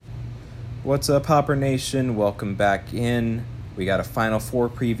What's up, Hopper Nation? Welcome back in. We got a Final Four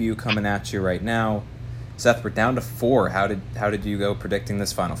preview coming at you right now. Seth, we're down to 4. How did you go predicting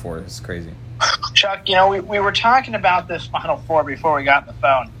this Final Four? It's crazy. Chuck, we were talking about this Final Four before we got on the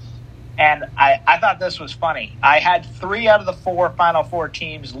phone, and I thought this was funny. I had 3 out of the 4 Final Four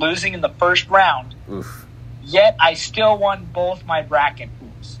teams losing in the first round, Oof. yet I still won both my bracket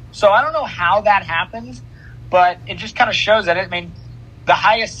pools. So I don't know how that happens, but it just kind of shows that the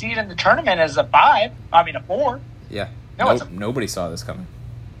highest seed in the tournament is a 4. Yeah. No, nobody saw this coming.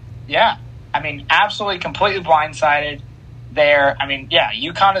 Yeah. Absolutely, completely blindsided there.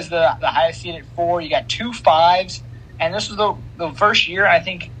 UConn is the highest seed at 4. You got 2 5s. And this was the first year, I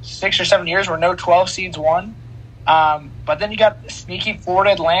think, 6 or 7 years where no 12 seeds won. But then you got sneaky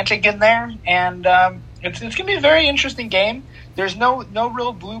Florida Atlantic in there. And it's going to be a very interesting game. There's no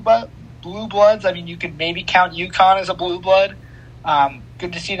real blue bloods. You could maybe count UConn as a blue blood.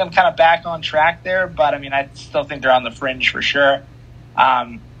 Good to see them kind of back on track there, but I still think they're on the fringe for sure.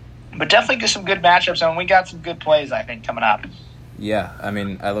 But definitely get some good matchups, and we got some good plays, I think, coming up. Yeah,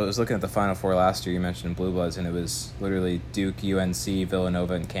 I was looking at the Final Four last year. You mentioned blue bloods, and it was literally Duke, UNC,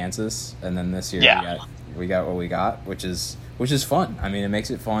 Villanova, and Kansas. And then this year we got what we got, which is fun. It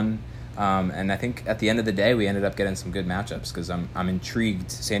makes it fun. And I think at the end of the day, we ended up getting some good matchups because I'm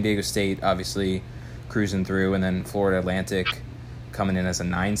intrigued. San Diego State obviously cruising through, and then Florida Atlantic coming in as a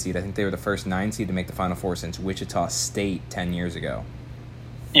 9 seed. I think they were the first 9 seed to make the Final Four since Wichita State 10 years ago.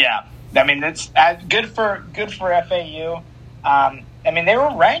 Yeah, it's good for FAU. They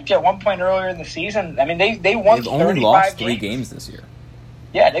were ranked at one point earlier in the season. They won. They've only lost 3 games this year.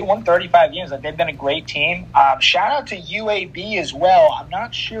 Yeah, they won 35 games. They've been a great team. Shout out to UAB as well. I'm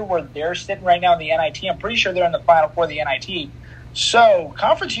not sure where they're sitting right now in the NIT. I'm pretty sure they're in the Final Four of the NIT. So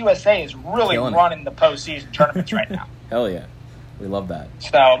Conference USA is really running the postseason tournaments right now. Hell yeah. We love that.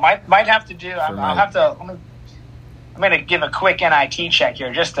 So might have to do. I'm going to give a quick NIT check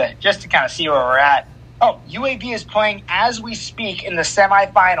here just to kind of see where we're at. Oh, UAB is playing as we speak in the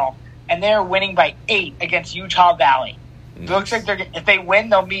semifinal, and they're winning by 8 against Utah Valley. Nice. It looks like if they win,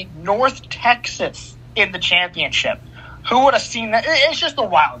 they'll meet North Texas in the championship. Who would have seen that? It's just a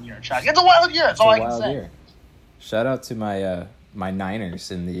wild year, Chuck. It's a wild year. That's all I can say. Year. Shout out to my Niners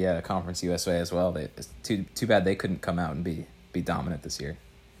in the Conference USA as well. It's too bad they couldn't come out and be dominant this year.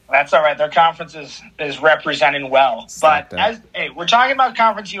 That's all right. Their conference is representing well. But we're talking about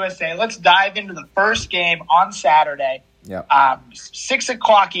Conference USA. Let's dive into the first game on Saturday. Yep. 6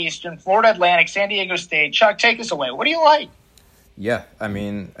 o'clock Eastern, Florida Atlantic, San Diego State. Chuck, take us away. What do you like? Yeah, I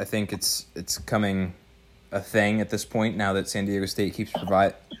think it's coming a thing at this point now that San Diego State keeps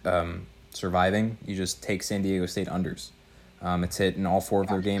surviving. You just take San Diego State unders. It's hit in all 4 of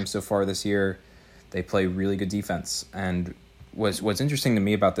their games so far this year. They play really good defense. And what's interesting to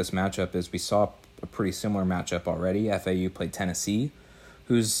me about this matchup is we saw a pretty similar matchup already. FAU played Tennessee,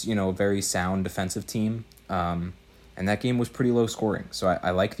 who's a very sound defensive team. And that game was pretty low scoring. So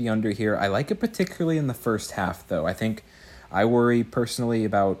I like the under here. I like it particularly in the first half, though. I think I worry personally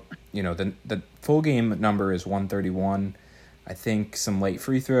about, the full game number is 131. I think some late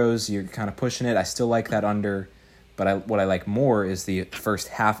free throws, you're kind of pushing it. I still like that under. But what I like more is the first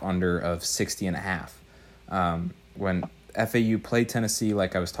half under of 60.5. When FAU played Tennessee,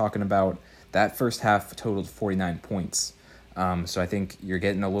 like I was talking about, that first half totaled 49 points. So I think you're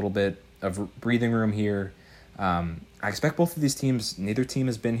getting a little bit of breathing room here. I expect both of these teams, neither team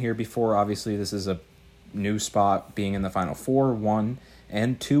has been here before. Obviously, this is a new spot, being in the Final Four, 1,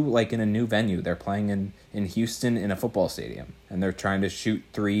 and 2, like in a new venue. They're playing in Houston in a football stadium, and they're trying to shoot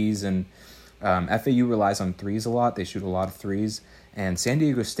threes, and FAU relies on threes a lot. They shoot a lot of threes, and San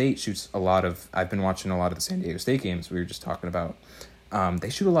Diego State shoots a lot of, I've been watching a lot of the San Diego State games we were just talking about. They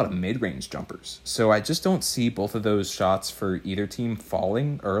shoot a lot of mid-range jumpers. So I just don't see both of those shots for either team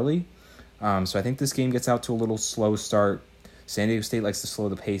falling early. So I think this game gets out to a little slow start. San Diego State likes to slow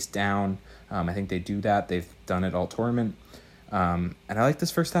the pace down. I think they do that. They've done it all tournament. And I like this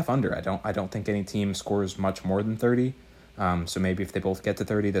first half under. I don't think any team scores much more than 30. So maybe if they both get to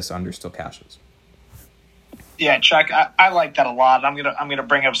 30, this under still cashes. Yeah, Chuck, I like that a lot. I'm gonna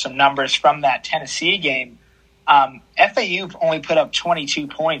bring up some numbers from that Tennessee game. FAU only put up 22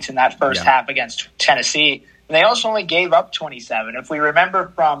 points in that first half against Tennessee. And they also only gave up 27. If we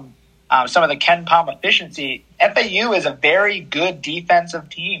remember from some of the Ken Palm efficiency, FAU is a very good defensive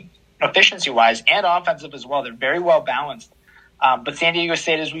team, efficiency-wise, and offensive as well. They're very well balanced. But San Diego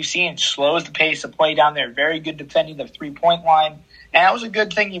State, as we've seen, slows the pace of play down there. Very good defending the three-point line. And that was a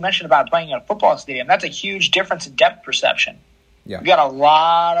good thing you mentioned about playing in a football stadium. That's a huge difference in depth perception. Yeah. You got a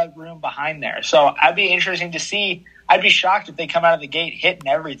lot of room behind there. So I'd be interesting to see. I'd be shocked if they come out of the gate hitting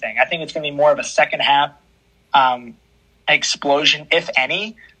everything. I think it's going to be more of a second half explosion, if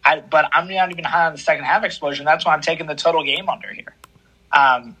any. But I'm not even high on the second half explosion. That's why I'm taking the total game under here.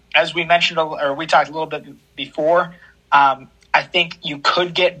 As we mentioned, or we talked a little bit before, I think you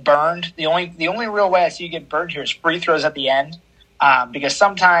could get burned. The only real way I see you get burned here is free throws at the end, because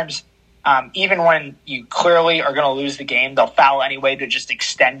sometimes even when you clearly are going to lose the game, they'll foul anyway to just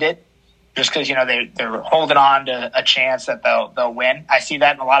extend it, just because they're holding on to a chance that they'll win. I see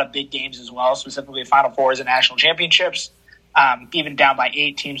that in a lot of big games as well, specifically Final Fours and national championships. Even down by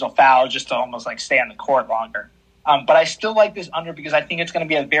 8, teams will foul just to almost like stay on the court longer. But I still like this under because I think it's going to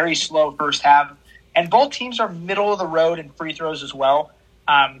be a very slow first half. And both teams are middle of the road in free throws as well.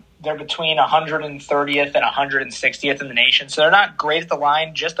 They're between 130th and 160th in the nation. So they're not great at the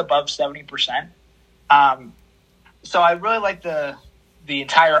line, just above 70%. So I really like the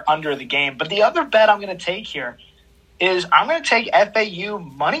entire under the game. But the other bet I'm going to take here is I'm going to take FAU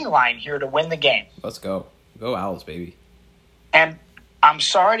money line here to win the game. Let's go. Go Owls, baby. And I'm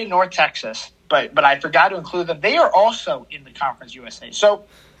sorry to North Texas, but I forgot to include them. They are also in the Conference USA. So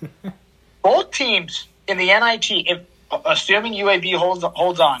both teams in the NIT, if assuming UAB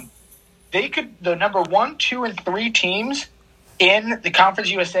holds on, they could the number 1, 2, and 3 teams in the Conference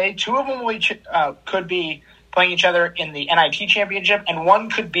USA. 2 of them could be playing each other in the NIT championship, and 1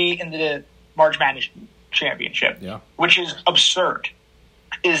 could be in the March Madness championship. Yeah, which is absurd.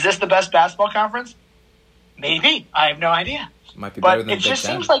 Is this the best basketball conference? Maybe. I have no idea. Might be better than it just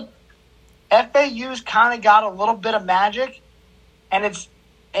seems like FAU's kind of got a little bit of magic, and it's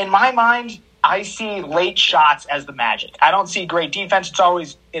in my mind. I see late shots as the magic. I don't see great defense.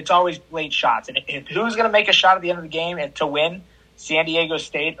 It's always late shots. And if who's going to make a shot at the end of the game to win, San Diego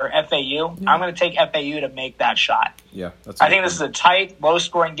State or FAU? Yeah. I'm going to take FAU to make that shot. Yeah, I think this is a tight,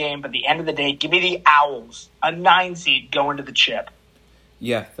 low-scoring game. But at the end of the day, give me the Owls, a 9 seed going to the chip.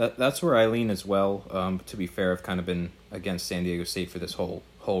 Yeah, that's where I lean as well. To be fair, I've kind of been against San Diego State for this whole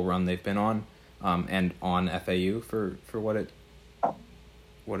run they've been on, and on FAU for what it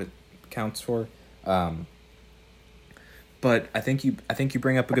counts for. But I think you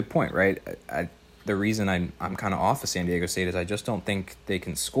bring up a good point, right? The reason I'm kind of off of San Diego State is I just don't think they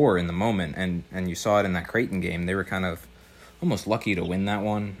can score in the moment, and you saw it in that Creighton game. They were kind of almost lucky to win that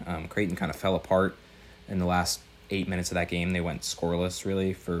one. Creighton kind of fell apart in the last 8 minutes of that game. They went scoreless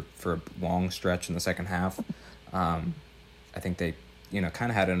really for a long stretch in the second half. I think they kind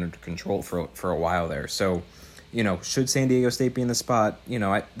of had it under control for a while there. So should San Diego State be in the spot?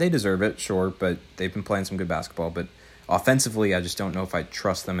 They deserve it, sure, but they've been playing some good basketball. But offensively, I just don't know if I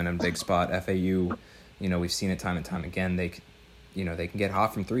trust them in a big spot. FAU, we've seen it time and time again. They can get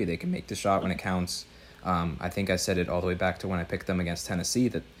hot from 3. They can make the shot when it counts. I think I said it all the way back to when I picked them against Tennessee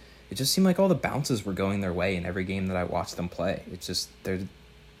that it just seemed like all the bounces were going their way in every game that I watched them play. It's just they're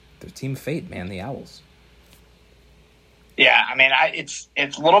team of fate, man. The Owls. Yeah, I mean, it's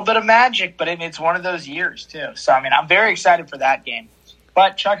a little bit of magic, but it's one of those years too. So I mean, I'm very excited for that game.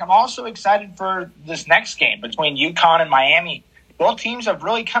 But Chuck, I'm also excited for this next game between UConn and Miami. Both teams have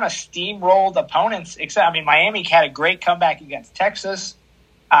really kind of steamrolled opponents. Except, Miami had a great comeback against Texas.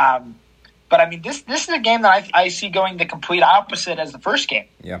 But I mean, this is a game that I see going the complete opposite as the first game.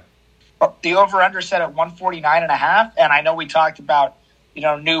 Yeah. The over-under set at 149.5, and I know we talked about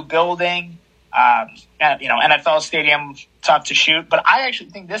new building, NFL stadium tough to shoot, but I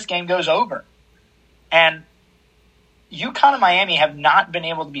actually think this game goes over. And UConn and Miami have not been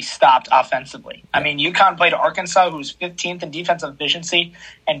able to be stopped offensively. Yeah. I mean, UConn played Arkansas, who's 15th in defensive efficiency,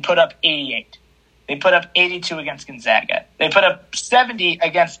 and put up 88. They put up 82 against Gonzaga. They put up 70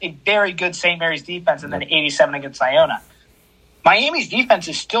 against a very good St. Mary's defense, and then 87 against Iona. Miami's defense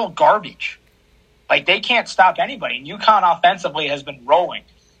is still garbage. Like, they can't stop anybody. And UConn offensively has been rolling.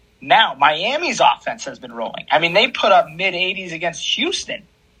 Now, Miami's offense has been rolling. I mean, they put up mid-80s against Houston,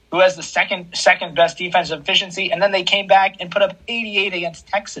 who has the second best defensive efficiency, and then they came back and put up 88 against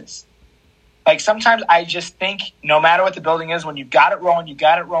Texas. Like, sometimes I just think no matter what the building is, when you've got it rolling, you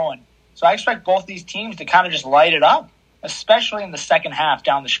got it rolling. So I expect both these teams to kind of just light it up, especially in the second half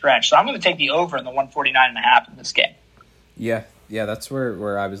down the stretch. So I'm going to take the over in the 149.5 in this game. Yeah, that's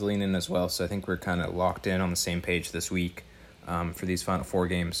where I was leaning as well. So I think we're kind of locked in on the same page this week for these Final Four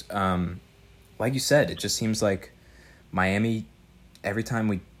games. Like you said, it just seems like Miami, every time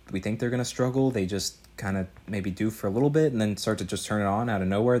we think they're going to struggle, they just kind of maybe do for a little bit and then start to just turn it on out of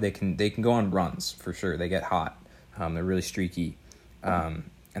nowhere. They can go on runs for sure. They get hot. They're really streaky. And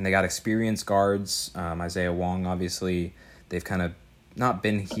they got experienced guards. Isaiah Wong, obviously, they've kind of not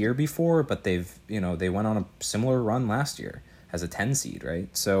been here before, but they went on a similar run last year as a 10 seed, right?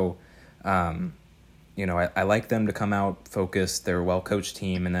 So, I like them to come out focused. They're a well-coached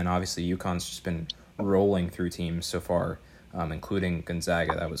team, and then obviously UConn's just been rolling through teams so far, including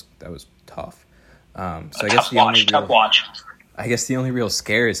Gonzaga. That was tough. So I guess the only real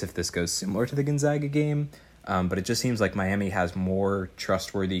scare is if this goes similar to the Gonzaga game, but it just seems like Miami has more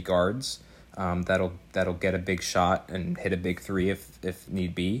trustworthy guards that'll get a big shot and hit a big three if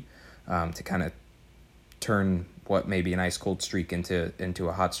need be, to kind of turn what may be an ice cold streak into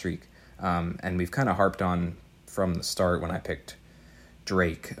a hot streak. And we've kind of harped on from the start when I picked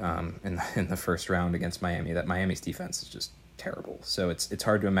Drake in the first round against Miami that Miami's defense is just terrible. So it's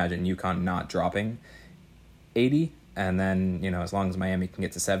hard to imagine UConn not dropping 80, and then as long as Miami can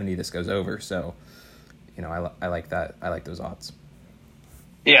get to 70, this goes over. So I like that. I like those odds.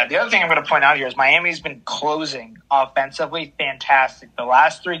 Yeah, the other thing I'm going to point out here is Miami's been closing offensively fantastic. The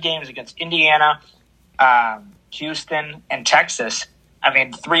last 3 games against Indiana, Houston, and Texas, I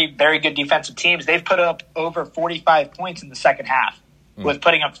mean, 3 very good defensive teams. They've put up over 45 points in the second half, with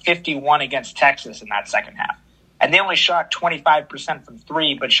putting up 51 against Texas in that second half. And they only shot 25% from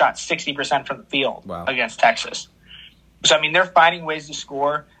 3, but shot 60% from the field against Texas. So, I mean, they're finding ways to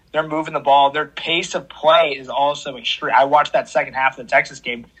score. They're moving the ball. Their pace of play is also extreme. I watched that second half of the Texas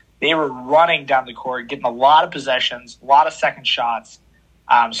game. They were running down the court, getting a lot of possessions, a lot of second shots.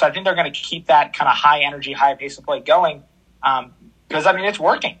 So I think they're going to keep that kind of high energy, high pace of play going. Because, I mean, it's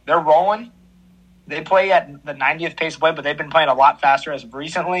working. They're rolling. They play at the 90th pace of play, but they've been playing a lot faster as of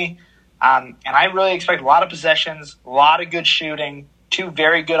recently. And I really expect a lot of possessions, a lot of good shooting, 2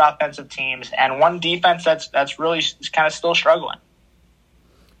 very good offensive teams, and one defense that's really kind of still struggling.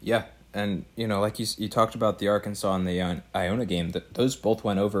 Yeah, and, like you talked about the Arkansas and the Iona game, those both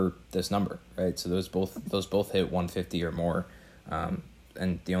went over this number, right? So those both hit 150 or more.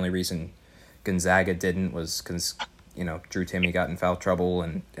 And the only reason Gonzaga didn't was because Drew Timme got in foul trouble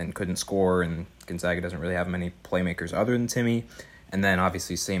and couldn't score, and Gonzaga doesn't really have many playmakers other than Timme. And then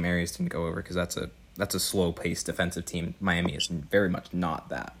obviously St. Mary's didn't go over because that's a slow-paced defensive team. Miami is very much not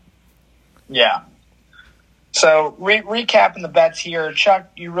that. Yeah. So recapping the bets here, Chuck,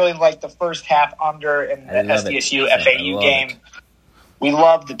 you really like the first half under in the SDSU FAU game. We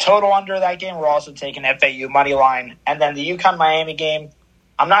love the total under that game. We're also taking FAU money line. And then the UConn-Miami game,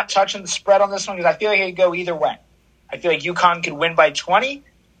 I'm not touching the spread on this one because I feel like it could go either way. I feel like UConn could win by 20.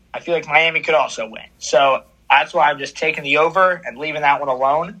 I feel like Miami could also win. So that's why I'm just taking the over and leaving that one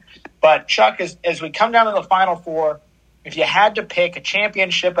alone. But, Chuck, as we come down to the Final Four, if you had to pick a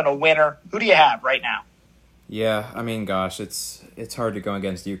championship and a winner, who do you have right now? Yeah, I mean, gosh, it's hard to go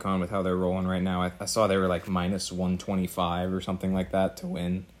against UConn with how they're rolling right now. I saw they were like minus 125 or something like that to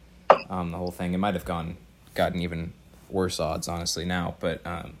win the whole thing. It might have gotten even worse odds, honestly, now. But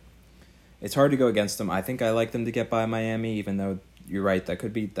it's hard to go against them. I think I like them to get by Miami, even though you're right. That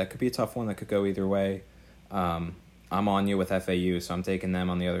could be a tough one. That could go either way. I'm on you with FAU, so I'm taking them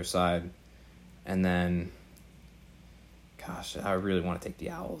on the other side. And then, gosh, I really want to take the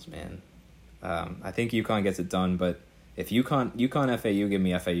Owls, man. I think UConn gets it done, but if UConn FAU, give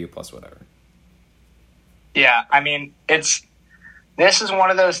me FAU plus whatever. Yeah, I mean, this is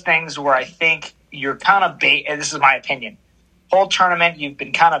one of those things where I think you're kind of and this is my opinion. Whole tournament, you've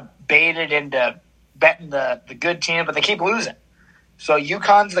been kind of baited into betting the good team, but they keep losing. So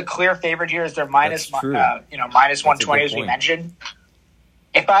UConn's the clear favorite here. Is they're minus 120 as we mentioned.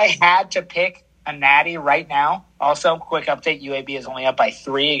 If I had to pick a natty right now, also quick update: UAB is only up by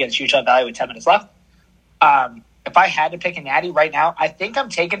 3 against Utah Valley with 10 minutes left. If I had to pick a natty right now, I think I'm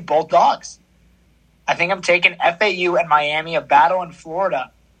taking both dogs. I think I'm taking FAU and Miami, a battle in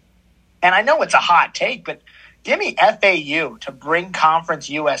Florida. And I know it's a hot take, but give me FAU to bring Conference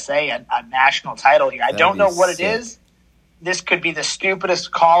USA a national title here. I don't know what it is. This could be the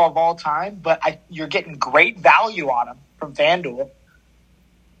stupidest call of all time, but you're getting great value on them from FanDuel.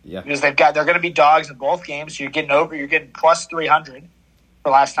 Yeah. Because they're going to be dogs in both games, so you're getting plus 300 the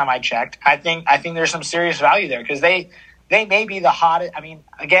last time I checked. I think there's some serious value there because they may be the hottest. I mean,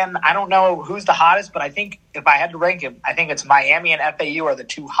 again, I don't know who's the hottest, but I think if I had to rank them, I think it's Miami and FAU are the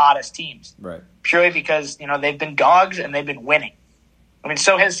 2 hottest teams. Right. Purely because, they've been dogs and they've been winning. I mean,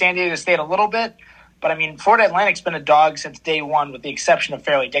 so has San Diego State a little bit, but I mean, Florida Atlantic's been a dog since day one with the exception of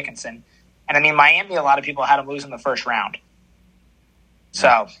Fairleigh Dickinson. And I mean, Miami, a lot of people had them lose in the first round.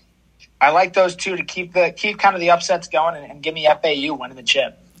 So I like those 2 to keep kind of the upsets going and give me FAU winning the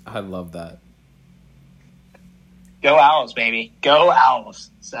chip. I love that. Go Owls, baby. Go Owls.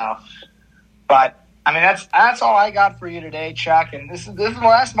 So, but I mean, that's all I got for you today, Chuck. And this is the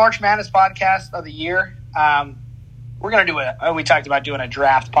last March Madness podcast of the year. We're gonna do we talked about doing a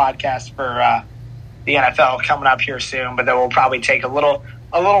draft podcast for the NFL coming up here soon, but then we'll probably take a little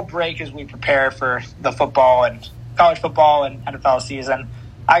a little break as we prepare for the football and college football and NFL season.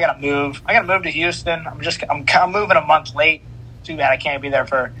 I gotta move. I gotta move to Houston. I'm moving a month late. Too bad I can't be there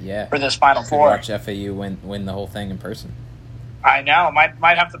for this Final Four. Watch FAU win the whole thing in person. I know.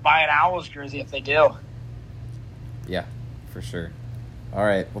 Might have to buy an Owls jersey if they do. Yeah, for sure. All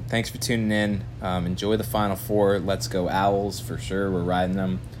right. Well, thanks for tuning in. Enjoy the Final Four. Let's go Owls for sure. We're riding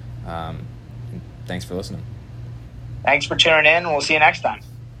them. Thanks for listening. Thanks for tuning in. We'll see you next time.